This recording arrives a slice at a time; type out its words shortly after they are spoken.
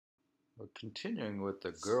Well, continuing with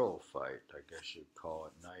the girl fight, I guess you'd call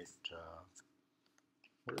it night.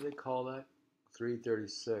 What do they call that?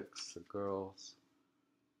 336. The girls.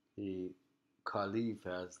 The Caliph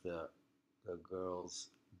has the girls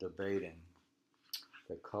debating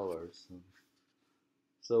the colors.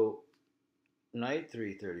 So night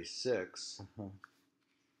 336.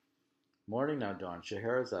 Morning now dawned.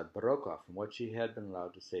 Scheherazade broke off from what she had been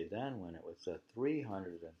allowed to say then when it was the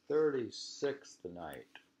 336th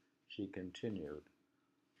night. She continued,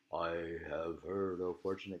 I have heard, O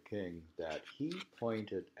fortunate king, that he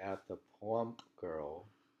pointed at the plump girl,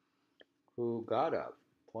 who got up,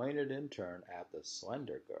 pointed in turn at the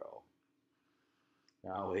slender girl.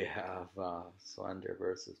 Now we have slender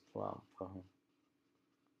versus plump.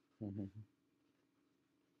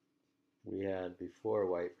 We had before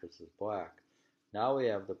white versus black. Now we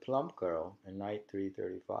have the plump girl in night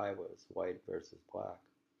 335 was white versus black.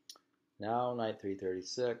 Now night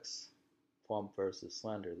 336, plump versus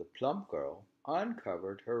slender. The plump girl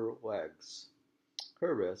uncovered her legs,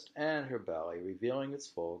 her wrist, and her belly, revealing its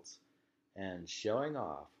folds and showing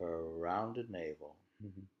off her rounded navel.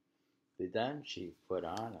 Then she put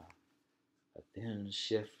on a thin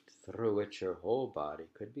shift through which her whole body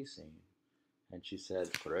could be seen. And she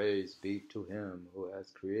said, Praise be to him who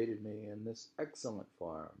has created me in this excellent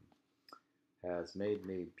form, has made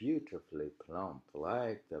me beautifully plump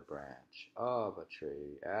like the branch of a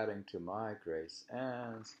tree, adding to my grace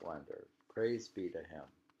and splendor. Praise be to him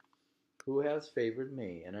who has favored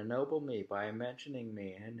me and ennobled me by mentioning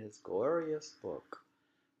me in his glorious book,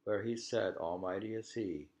 where he said, Almighty is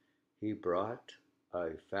he brought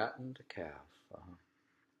a fattened calf.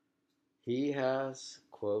 He has,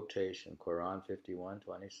 quotation, Quran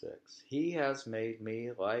 51:26. He has made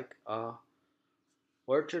me like a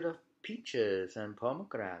orchard of peaches and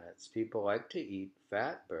pomegranates. People like to eat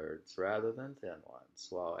fat birds rather than thin ones,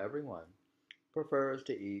 while everyone prefers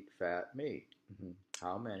to eat fat meat.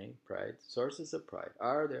 How many sources of pride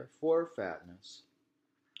are there for fatness?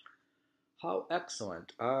 How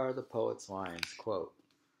excellent are the poet's lines, quote,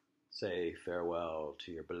 Say farewell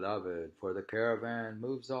to your beloved, for the caravan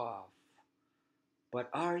moves off. But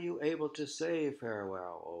are you able to say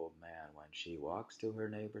farewell, old man, when she walks to her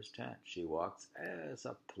neighbor's tent? She walks as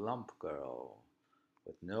a plump girl,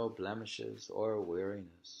 with no blemishes or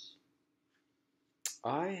weariness.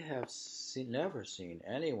 I have never seen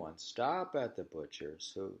anyone stop at the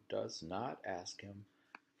butcher's who does not ask him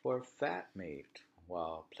for fat meat,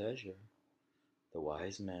 while pleasure, the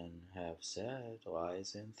wise men have said,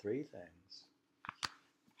 lies in three things: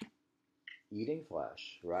 eating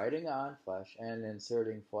flesh, riding on flesh, and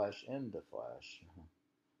inserting flesh into flesh.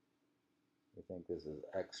 You think this is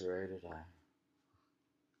X-rated?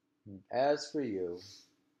 As for you,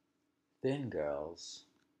 thin girls,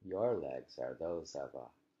 your legs are those of a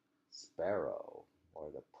sparrow or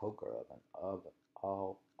the poker of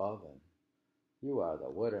an oven. You are the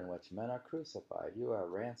wood in which men are crucified. You are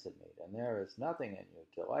rancid meat, and there is nothing in you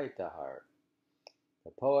to light the heart. The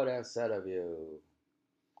poet has said of you,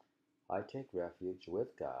 I take refuge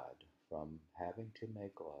with God from having to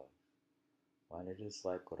make love, when it is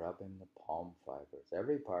like rubbing the palm fibers.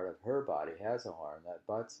 Every part of her body has a horn that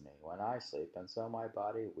butts me when I sleep, and so my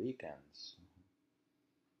body weakens.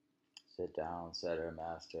 Sit down, said her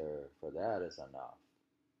master, for that is enough.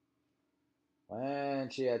 When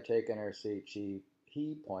she had taken her seat, he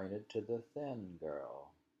pointed to the thin girl.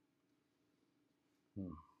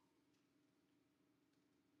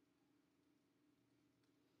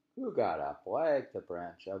 Who got up like the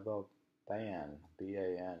branch of a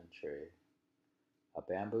B-A-N tree, a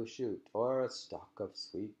bamboo shoot, or a stalk of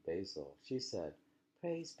sweet basil. She said,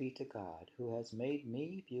 Praise be to God, who has made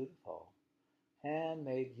me beautiful, and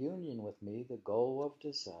made union with me the goal of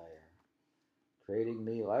desire, creating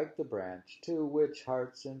me like the branch to which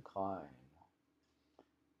hearts incline.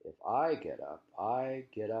 If I get up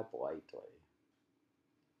lightly.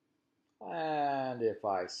 And if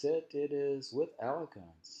I sit, it is with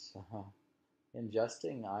elegance. In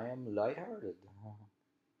jesting, I am light-hearted,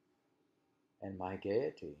 and my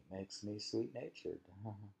gaiety makes me sweet-natured.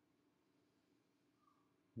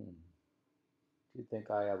 Do you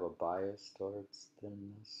think I have a bias towards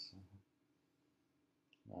thinness?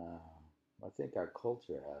 I think our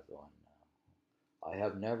culture has one now. I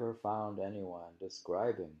have never found anyone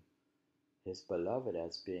describing his beloved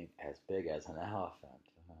as being as big as an elephant,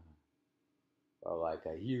 or like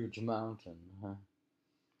a huge mountain.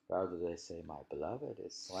 Rather, they say, my beloved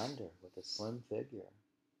is slender with a slim figure.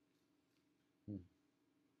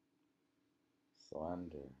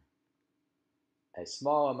 Slender. A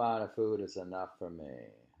small amount of food is enough for me.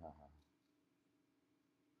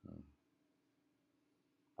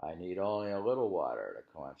 I need only a little water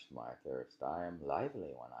to quench my thirst. I am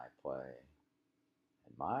lively when I play,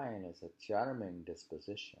 and mine is a charming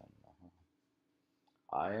disposition.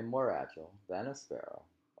 I am more agile than a sparrow,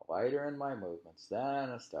 lighter in my movements than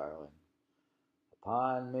a starling.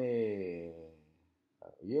 Upon me,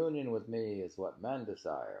 union with me is what men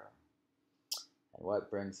desire, and what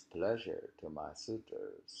brings pleasure to my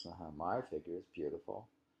suitors. My figure is beautiful,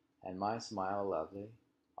 and my smile lovely.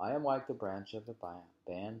 I am like the branch of a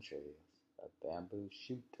ban tree, a bamboo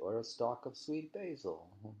shoot, or a stalk of sweet basil.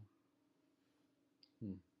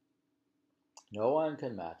 No one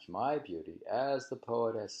can match my beauty, as the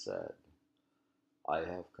poet has said. I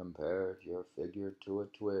have compared your figure to a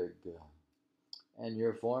twig, and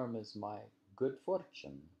your form is my good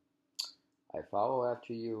fortune. I follow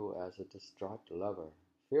after you as a distraught lover,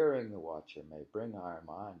 fearing the watcher may bring harm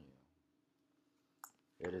on you.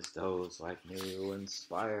 It is those like me who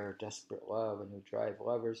inspire desperate love and who drive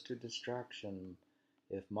lovers to distraction.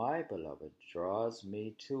 If my beloved draws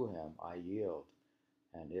me to him, I yield,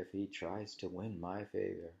 and if he tries to win my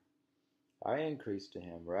favor, I increase to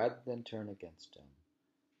him rather than turn against him.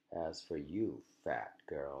 As for you, fat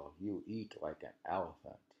girl, you eat like an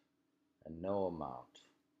elephant, and no amount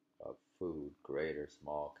of food, great or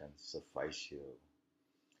small, can suffice you.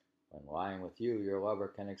 When lying with you, your lover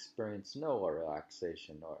can experience no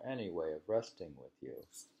relaxation nor any way of resting with you.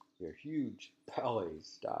 Your huge belly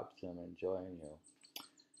stops him enjoying you,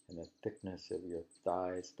 and the thickness of your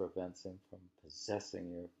thighs prevents him from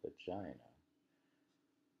possessing your vagina.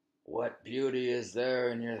 What beauty is there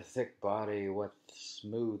in your thick body? What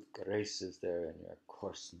smooth grace is there in your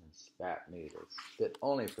coarseness? Fat meat is fit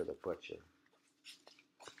only for the butcher.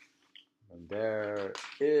 And there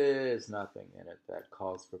is nothing in it that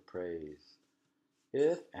calls for praise.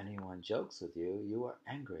 If anyone jokes with you, you are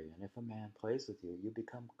angry, and if a man plays with you, you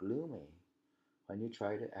become gloomy. When you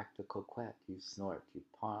try to act a coquette, you snort, you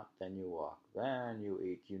pant, then you walk, then you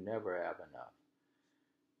eat. You never have enough.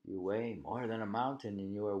 You weigh more than a mountain,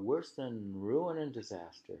 and you are worse than ruin and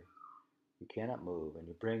disaster. You cannot move, and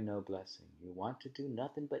you bring no blessing. You want to do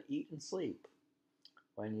nothing but eat and sleep.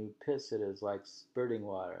 When you piss, it is like spurting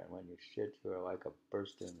water, and when you shit, you are like a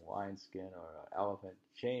bursting wineskin or an elephant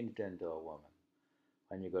changed into a woman.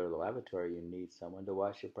 When you go to the lavatory, you need someone to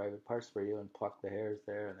wash your private parts for you and pluck the hairs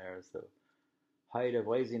there, and there is the height of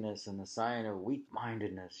laziness and the sign of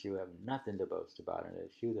weak-mindedness. You have nothing to boast about, and it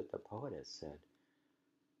is you that the poet has said,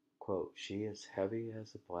 quote, she is heavy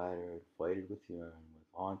as a bladder, inflated with urine,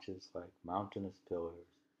 with haunches like mountainous pillars.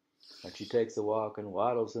 When she takes a walk and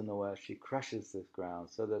waddles in the west, she crushes the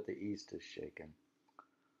ground so that the east is shaken.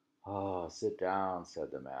 Oh, sit down,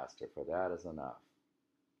 said the master, for that is enough.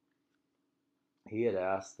 He had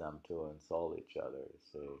asked them to insult each other, you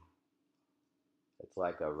see. It's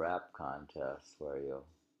like a rap contest where you,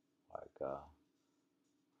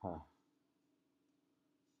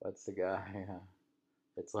 what's the guy?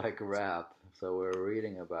 It's like rap. So we're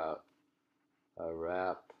reading about a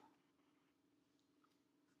rap,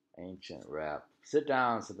 ancient rap. Sit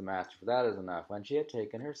down, said the master, for that is enough. When she had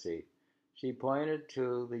taken her seat, she pointed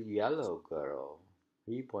to the yellow girl.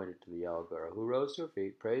 He pointed to the yellow girl, who rose to her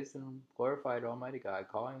feet, praised and glorified Almighty God,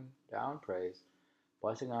 calling down praise,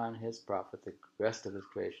 blessing on his prophet, the rest of his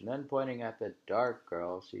creation. Then pointing at the dark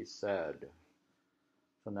girl, she said,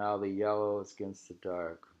 so now the yellow is against the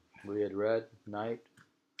dark. We had read night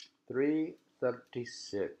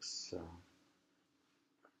 336,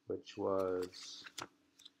 which was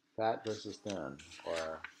fat versus thin,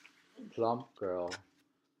 or plump girl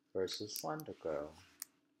versus slender girl.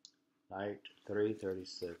 Night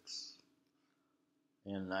 336.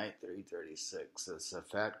 In night 336, it's a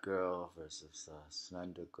fat girl versus a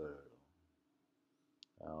slender girl,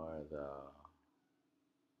 or the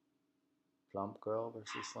plump girl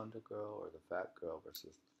versus slender girl, or the fat girl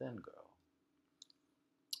versus the thin girl.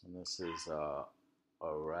 And this is a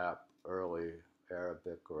rap, early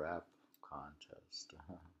Arabic rap contest.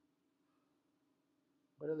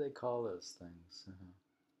 What do they call those things?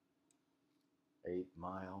 8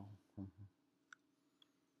 Mile.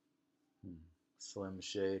 Slim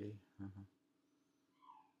Shady.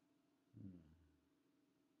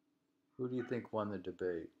 Who do you think won the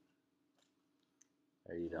debate?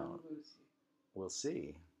 Or you don't? We'll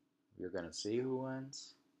see. You're going to see who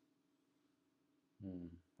wins?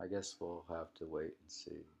 I guess we'll have to wait and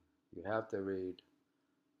see. You have to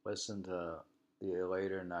listen to the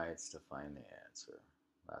later nights to find the answer.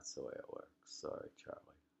 That's the way it works. Sorry,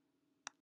 Charlie.